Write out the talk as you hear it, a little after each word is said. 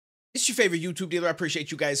It's your favorite YouTube dealer. I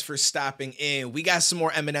appreciate you guys for stopping in. We got some more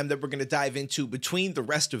Eminem that we're going to dive into between the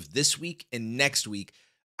rest of this week and next week.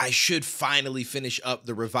 I should finally finish up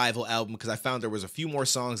the Revival album because I found there was a few more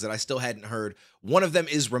songs that I still hadn't heard. One of them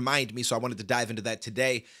is Remind Me, so I wanted to dive into that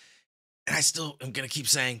today. And I still am going to keep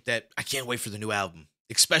saying that I can't wait for the new album,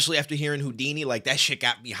 especially after hearing Houdini. Like, that shit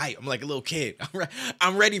got me hyped. I'm like a little kid.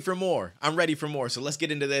 I'm ready for more. I'm ready for more. So let's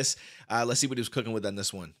get into this. Let's see what he was cooking with on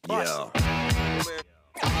this one. Yeah.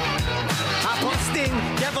 I busting,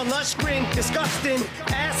 devil lush grin, disgusting,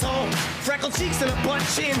 asshole, freckled cheeks and a butt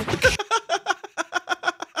chin.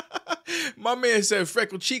 My man said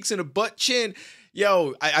freckled cheeks and a butt chin.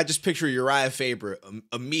 Yo, I just picture Uriah Faber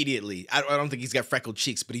immediately. I don't think he's got freckled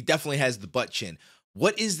cheeks, but he definitely has the butt chin.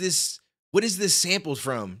 What is this? What is this sampled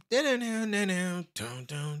from? I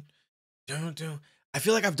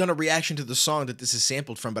feel like I've done a reaction to the song that this is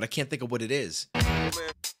sampled from, but I can't think of what it is.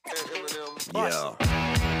 Yeah.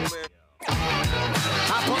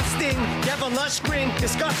 I busting, devil lush grin,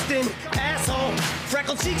 disgusting, asshole,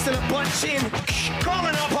 freckled cheeks and a butt chin.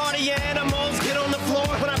 Crawling up party animals, get on the floor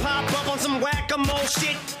when I pop up on some whack-a-mole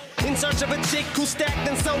shit. In search of a chick who's stacked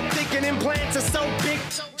and so thick and implants are so big.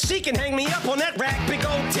 She can hang me up on that rack, big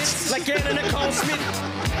old tits like Anna Nicole Smith.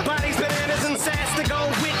 Bodies, bananas, and sass to go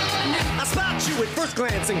with. I spot you at first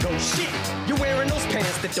glance and go, shit, you're wearing those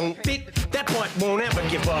pants that don't fit. That butt won't ever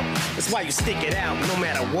give up. That's why you stick it out no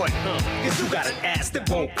matter what. Cause you got an ass that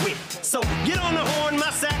won't quit. So get on the horn,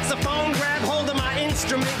 my saxophone, grab hold of my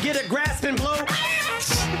instrument, get a grasp and blow.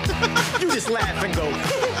 You just laugh and go,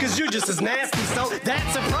 cause you're just as nasty, so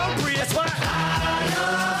that's appropriate. That's why I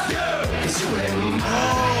love you, cause you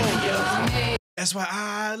remind me. That's why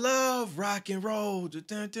I love rock and roll.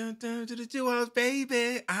 Baby.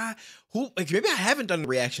 Maybe I haven't done a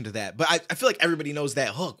reaction to that, but I feel like everybody knows that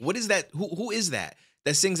hook. What is that? Who is that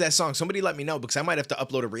sings that song? Somebody let me know because I might have to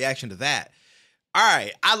upload a reaction to that. All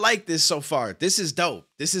right, I like this so far. This is dope.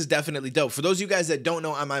 This is definitely dope. For those of you guys that don't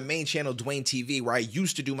know, on my main channel, Duane TV, where I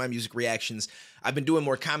used to do my music reactions, I've been doing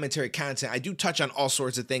more commentary content. I do touch on all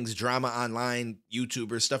sorts of things, drama online,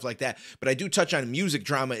 YouTubers, stuff like that. But I do touch on music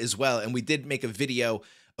drama as well. And we did make a video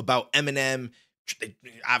about Eminem.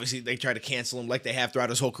 Obviously, they try to cancel him like they have throughout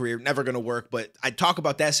his whole career. Never going to work. But I talk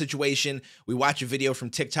about that situation. We watch a video from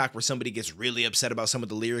TikTok where somebody gets really upset about some of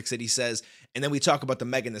the lyrics that he says. And then we talk about the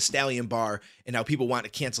Megan Thee Stallion bar and how people want to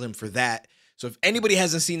cancel him for that. So if anybody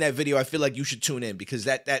hasn't seen that video, I feel like you should tune in because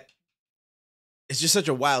that it's just such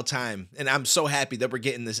a wild time. And I'm so happy that we're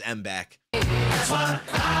getting this M back. That's why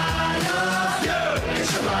I love you,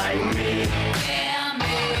 cause you like me. Yeah, me.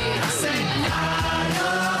 I say I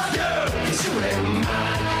love you, cause you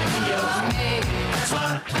remind me of me. That's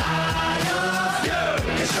why I love you,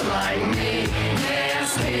 cause you like me.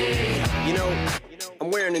 Yes, me. You know,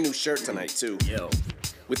 I'm wearing a new shirt tonight too. Yo.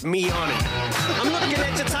 With me on it. I'm looking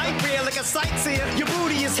at your tight rear like a sightseer. Your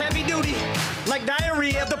booty is heavy duty, like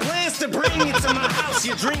diarrhea. The plans to bring it to my house.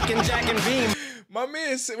 You're drinking Jack and Beam. My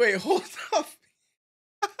man said, wait, hold up.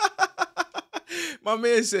 My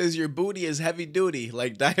man says your booty is heavy duty,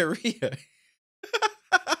 like diarrhea.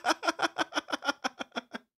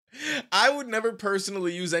 I would never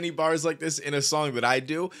personally use any bars like this in a song that I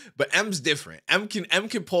do, but M's different. M can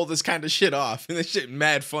pull this kind of shit off, and this shit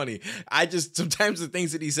mad funny. Sometimes the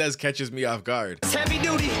things that he says catches me off guard. It's heavy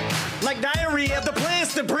duty, like diarrhea. The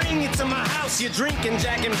plans to bring it to my house. You're drinking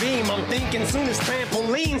Jack and Beam. I'm thinking soon as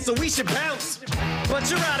trampoline, so we should bounce. But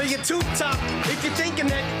you're out of your tube top. If you're thinking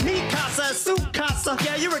that me casa is su casa,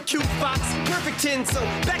 yeah, you're a cute fox. Perfect 10, so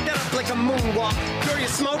back that up like a moonwalk. Girl, you're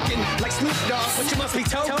smoking like Snoop Dogg, but you must be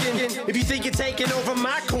token. If you think you're taking over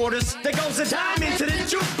my quarters, there goes a dime into the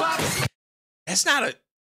jukebox. That's not a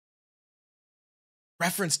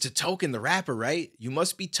reference to Token the rapper, right? You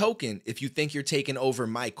must be token if you think you're taking over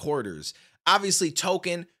my quarters. Obviously,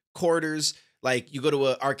 token, quarters, like you go to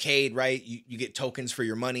an arcade, right? You get tokens for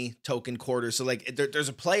your money, token, quarters. So like there's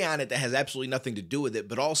a play on it that has absolutely nothing to do with it.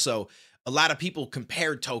 But also, a lot of people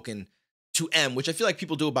compared Token to M, which I feel like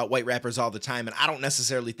people do about white rappers all the time. And I don't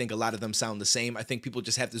necessarily think a lot of them sound the same. I think people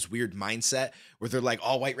just have this weird mindset where they're like,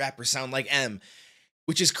 all white rappers sound like M,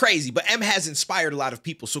 which is crazy. But M has inspired a lot of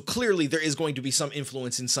people. So clearly there is going to be some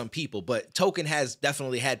influence in some people. But Token has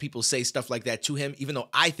definitely had people say stuff like that to him, even though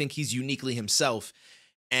I think he's uniquely himself.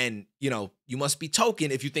 And, you know, you must be token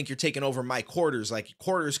if you think you're taking over my quarters. Like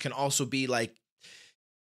quarters can also be like,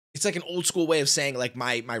 it's like an old school way of saying like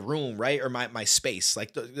my room, right? Or my space,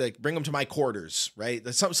 like bring them to my quarters, right?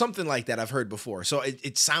 Something like that I've heard before. So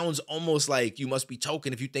it sounds almost like you must be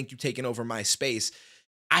token if you think you've taken over my space.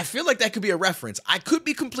 I feel like that could be a reference. I could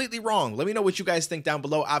be completely wrong. Let me know what you guys think down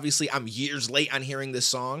below. Obviously, I'm years late on hearing this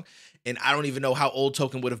song, and I don't even know how old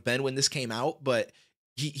Token would have been when this came out, but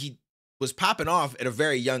he was popping off at a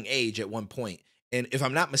very young age at one point. And if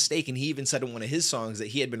I'm not mistaken, he even said in one of his songs that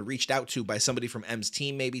he had been reached out to by somebody from M's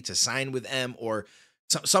team, maybe to sign with M or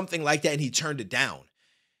something like that, and he turned it down.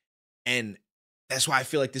 And that's why I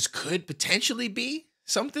feel like this could potentially be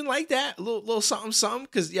something like that, a little something,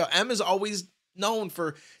 because M is always known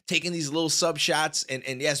for taking these little sub shots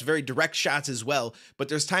and yes, very direct shots as well. But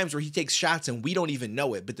there's times where he takes shots and we don't even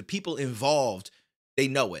know it, but the people involved, they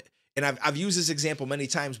know it. And I've used this example many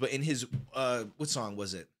times, but in his what song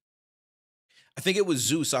was it? I think it was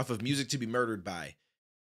Zeus off of Music to Be Murdered By.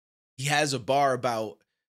 He has a bar about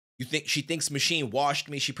she thinks Machine washed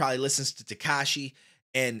me. She probably listens to Tekashi,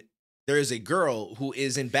 and there is a girl who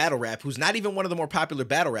is in battle rap who's not even one of the more popular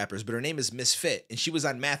battle rappers, but her name is Misfit, and she was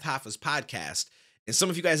on Math Hoffa's podcast. And some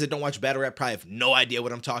of you guys that don't watch battle rap probably have no idea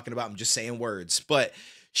what I'm talking about. I'm just saying words. But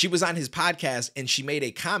she was on his podcast, and she made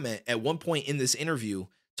a comment at one point in this interview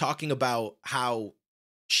talking about how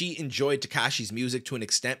she enjoyed Tekashi's music to an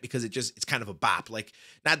extent because it's kind of a bop. Like,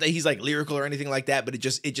 not that he's like lyrical or anything like that, but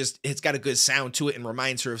it's got a good sound to it and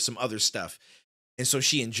reminds her of some other stuff. And so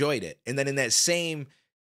she enjoyed it. And then in that same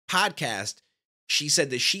podcast, she said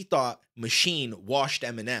that she thought Machine washed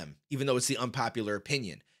Eminem, even though it's the unpopular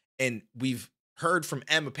opinion. And we've heard from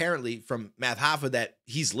M, apparently from Math Hoffa, that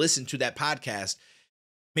he's listened to that podcast.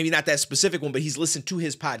 Maybe not that specific one, but he's listened to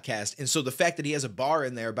his podcast. And so the fact that he has a bar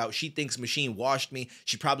in there about she thinks Machine washed me,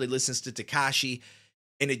 she probably listens to Tekashi,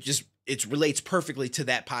 and it relates perfectly to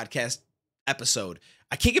that podcast episode.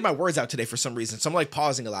 I can't get my words out today for some reason, so I'm like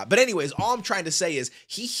pausing a lot. But anyways, all I'm trying to say is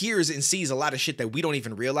he hears and sees a lot of shit that we don't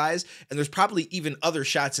even realize, and there's probably even other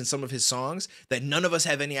shots in some of his songs that none of us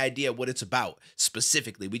have any idea what it's about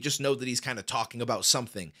specifically. We just know that he's kind of talking about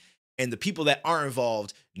something. And the people that are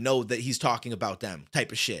involved know that he's talking about them,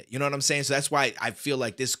 type of shit. You know what I'm saying? So that's why I feel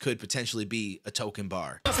like this could potentially be a Token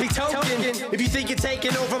bar. Must be token. If you think you're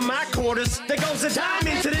taking over my quarters, there goes a dime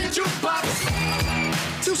into the jukebox.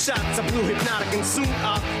 2 shots of blue hypnotic and soon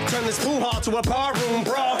I'll turn this pool hall to a barroom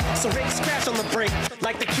brawl. So Rick's crash on the break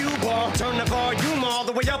like the cue ball. Turn the volume all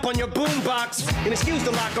the way up on your boombox. And excuse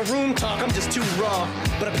the locker room talk, I'm just too raw.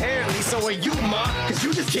 But apparently so are you, ma, cause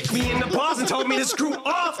you just kicked me in the balls and told me to screw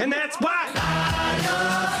off. And that's why I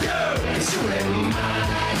love you, cause you remind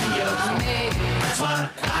me of me. That's why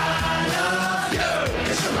I love you,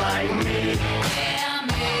 cause you're like me. Yeah,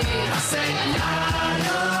 me. I say I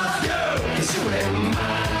love you, cause you remind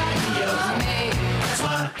me of me. That's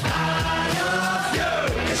why I love you,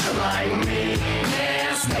 cause you're like me.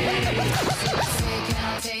 Nasty. Can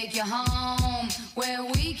I take you home where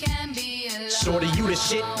we can be alone? Shorty, you the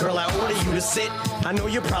shit, girl, I order you to sit. I know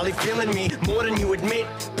you're probably feeling me more than you admit.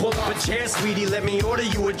 Pull up a chair, sweetie, let me order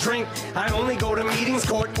you a drink. I only go to meetings,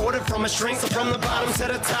 court ordered from a shrink. So from the bottom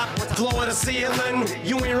to the top, floor to ceiling.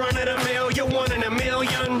 You ain't running a mill, you're one in a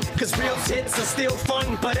million. Cause real tits are still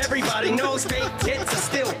fun, but everybody knows fake tits are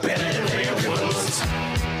still better than real ones.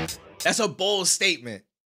 That's a bold statement.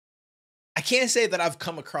 I can't say that I've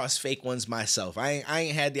come across fake ones myself. I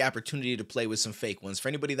ain't had the opportunity to play with some fake ones. For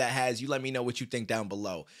anybody that has, you let me know what you think down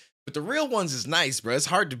below. But the real ones is nice, bro. It's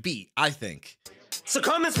hard to beat, I think. So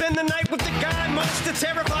come and spend the night with the guy most to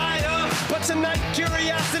terrify ya. But tonight,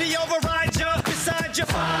 curiosity overrides ya. Beside ya,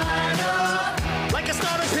 fire like a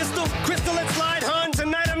starter pistol, crystal and slide, hun.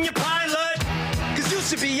 Tonight I'm your pilot. Cause you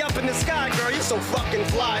should be up in the sky, girl. You're so fucking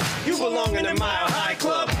fly. You belong in a Mile High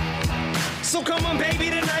Club. So come on, baby,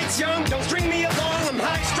 tonight's young. Don't string me along, I'm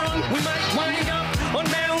high strung. We might wind up on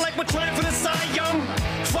mound like we're trying for the Cy Young.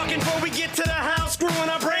 Fucking before we get to the house, screwing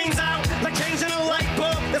our brains out like changing a light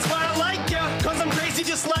bulb. That's why I like ya, cause I'm crazy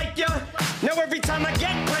just like ya. Now every time I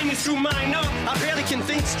get brain you screw mine up, I barely can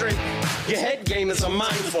think straight. Your head game is a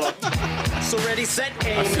mindfuck. So ready, set,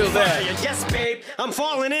 aim, I feel that. fire. Yes, babe, I'm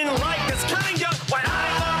falling in like this kinda. Why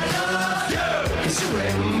I love you, cause you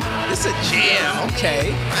remind me. It's a jam,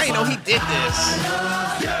 okay. I didn't know he did this. I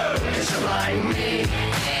love you, cause you're like me.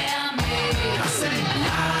 Yeah, me. I say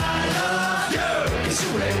I love you, cause you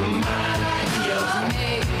remind me of me.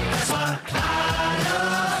 That's why I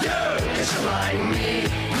love you, cause you're like me.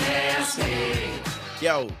 Nasty.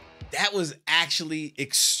 Yo, that was actually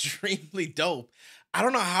extremely dope. I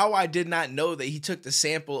don't know how I did not know that he took the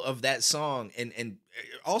sample of that song and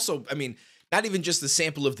also, I mean, not even just the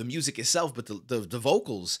sample of the music itself, but the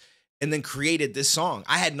vocals, and then created this song.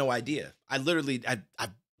 I had no idea. I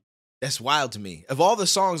that's wild to me. Of all the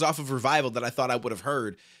songs off of Revival that I thought I would have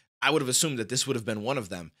heard, I would have assumed that this would have been one of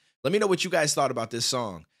them. Let me know what you guys thought about this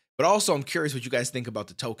song. But also, I'm curious what you guys think about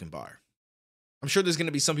the Token bar. I'm sure there's going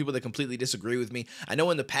to be some people that completely disagree with me. I know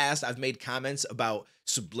in the past I've made comments about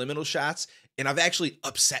subliminal shots, and I've actually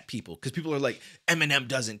upset people because people are like, Eminem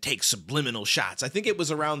doesn't take subliminal shots. I think it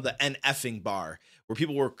was around the NFing bar where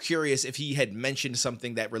people were curious if he had mentioned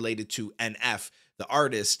something that related to NF, the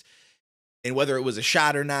artist, and whether it was a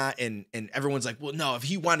shot or not. And everyone's like, well, no, if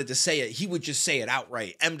he wanted to say it, he would just say it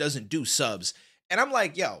outright. M doesn't do subs. And I'm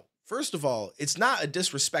like, yo, first of all, it's not a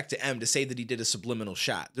disrespect to M to say that he did a subliminal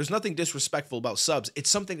shot. There's nothing disrespectful about subs. It's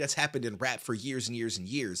something that's happened in rap for years and years and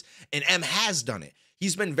years. And M has done it.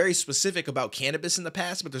 He's been very specific about cannabis in the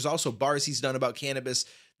past, but there's also bars he's done about cannabis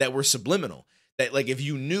that were subliminal. That, like, if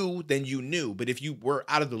you knew, then you knew. But if you were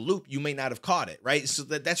out of the loop, you may not have caught it, right? So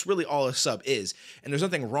that's really all a sub is. And there's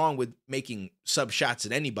nothing wrong with making sub shots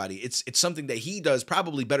at anybody. It's something that he does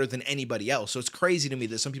probably better than anybody else. So it's crazy to me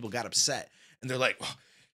that some people got upset. And they're like, oh,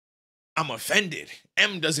 I'm offended.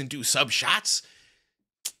 M doesn't do sub shots.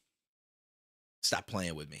 Stop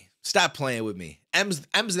playing with me. Stop playing with me. M's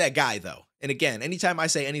that guy, though. And again, anytime I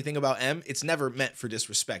say anything about M, it's never meant for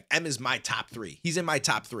disrespect. M is my top 3. He's in my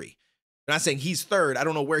top 3. I'm not saying he's third. I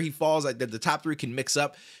don't know where he falls. The top 3 can mix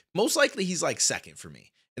up. Most likely he's like second for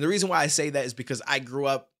me. And the reason why I say that is because I grew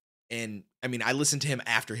up and, I mean, I listened to him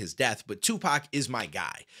after his death, but Tupac is my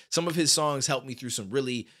guy. Some of his songs helped me through some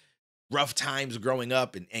really rough times growing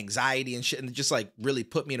up and anxiety and shit, and just like really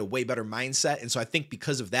put me in a way better mindset. And so I think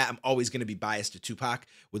because of that, I'm always going to be biased to Tupac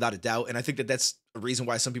without a doubt. And I think that that's a reason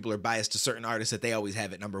why some people are biased to certain artists, that they always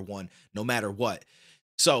have it number 1, no matter what.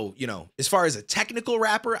 So, you know, as far as a technical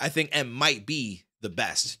rapper, I think M might be the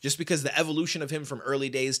best, just because the evolution of him from early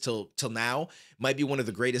days till now might be one of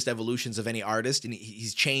the greatest evolutions of any artist. And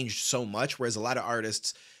he's changed so much, whereas a lot of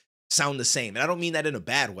artists sound the same. And I don't mean that in a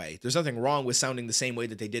bad way. There's nothing wrong with sounding the same way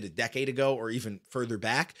that they did a decade ago or even further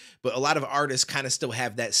back. But a lot of artists kind of still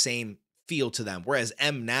have that same feel to them. Whereas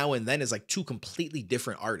M now and then is like 2 completely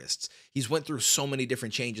different artists. He's went through so many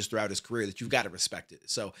different changes throughout his career that you've got to respect it.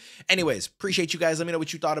 So anyways, appreciate you guys. Let me know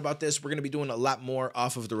what you thought about this. We're going to be doing a lot more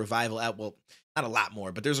off of the Revival app. Well, not a lot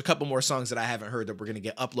more, but there's a couple more songs that I haven't heard that we're going to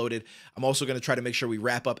get uploaded. I'm also going to try to make sure we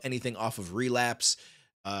wrap up anything off of Relapse.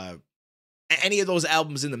 Any of those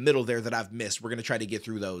albums in the middle there that I've missed, we're going to try to get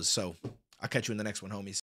through those. So I'll catch you in the next one, homies.